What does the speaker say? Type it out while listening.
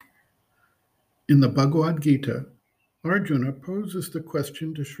In the Bhagavad Gita, Arjuna poses the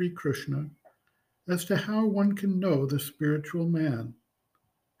question to Sri Krishna as to how one can know the spiritual man.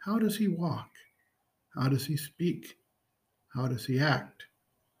 How does he walk? How does he speak? How does he act?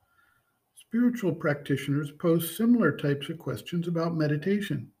 Spiritual practitioners pose similar types of questions about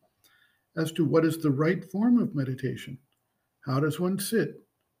meditation as to what is the right form of meditation. How does one sit?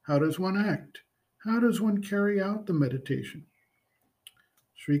 How does one act? How does one carry out the meditation?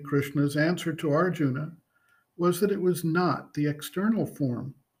 Sri Krishna's answer to Arjuna was that it was not the external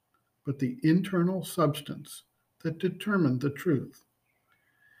form, but the internal substance that determined the truth.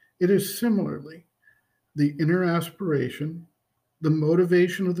 It is similarly the inner aspiration, the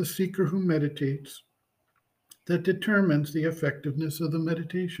motivation of the seeker who meditates, that determines the effectiveness of the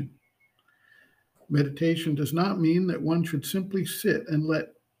meditation. Meditation does not mean that one should simply sit and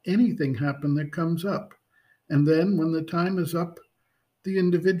let anything happen that comes up. And then, when the time is up, the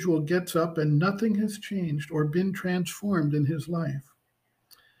individual gets up and nothing has changed or been transformed in his life.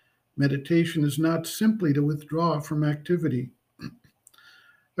 Meditation is not simply to withdraw from activity.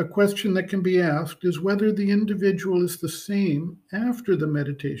 A question that can be asked is whether the individual is the same after the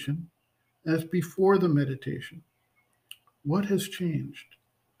meditation as before the meditation. What has changed?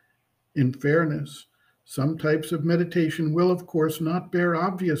 In fairness, some types of meditation will, of course, not bear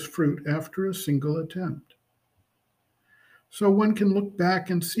obvious fruit after a single attempt. So one can look back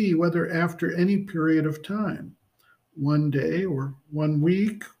and see whether after any period of time, one day or 1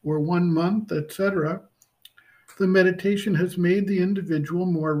 week or 1 month, etc., the meditation has made the individual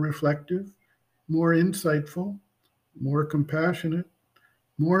more reflective, more insightful, more compassionate,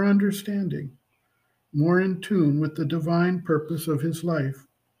 more understanding, more in tune with the divine purpose of his life.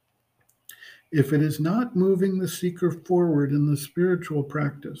 If it is not moving the seeker forward in the spiritual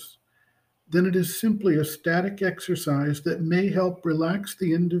practice, then it is simply a static exercise that may help relax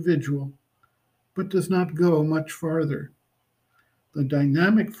the individual, but does not go much farther. The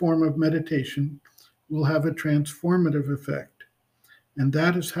dynamic form of meditation will have a transformative effect, and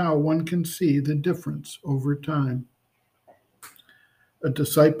that is how one can see the difference over time. A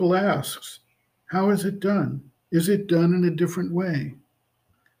disciple asks, "How is it done? Is it done in a different way?"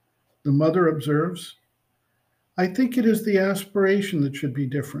 The mother observes, "I think it is the aspiration that should be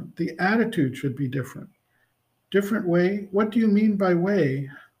different. The attitude should be different." Different way? What do you mean by way?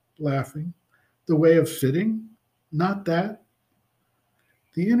 Laughing. The way of sitting? Not that.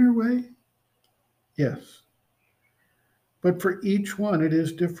 The inner way? Yes. But for each one, it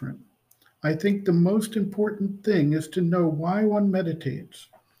is different. I think the most important thing is to know why one meditates.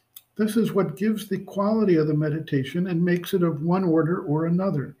 This is what gives the quality of the meditation and makes it of one order or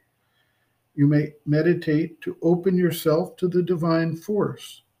another. You may meditate to open yourself to the divine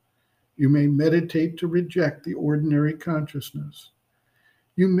force. You may meditate to reject the ordinary consciousness.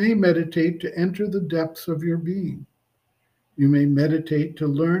 You may meditate to enter the depths of your being. You may meditate to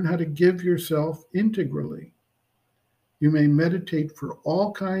learn how to give yourself integrally. You may meditate for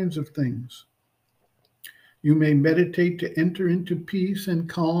all kinds of things. You may meditate to enter into peace and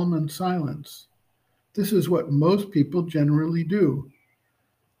calm and silence. This is what most people generally do,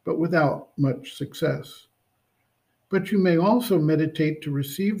 but without much success. But you may also meditate to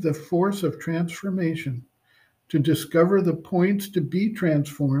receive the force of transformation, to discover the points to be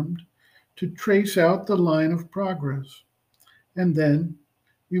transformed, to trace out the line of progress. And then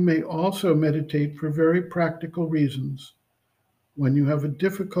you may also meditate for very practical reasons. When you have a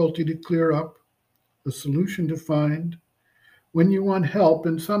difficulty to clear up, a solution to find, when you want help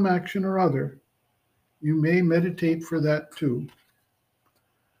in some action or other, you may meditate for that too.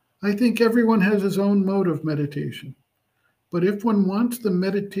 I think everyone has his own mode of meditation, but if one wants the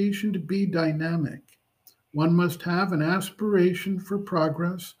meditation to be dynamic, one must have an aspiration for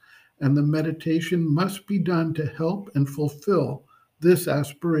progress, and the meditation must be done to help and fulfill this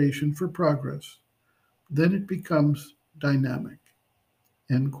aspiration for progress. Then it becomes dynamic.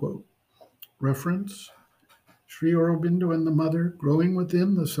 End quote. Reference Sri Aurobindo and the Mother, Growing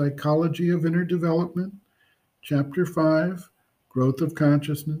Within, The Psychology of Inner Development, Chapter 5, Growth of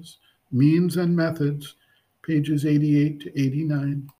Consciousness, Means and Methods, pages 88 to 89.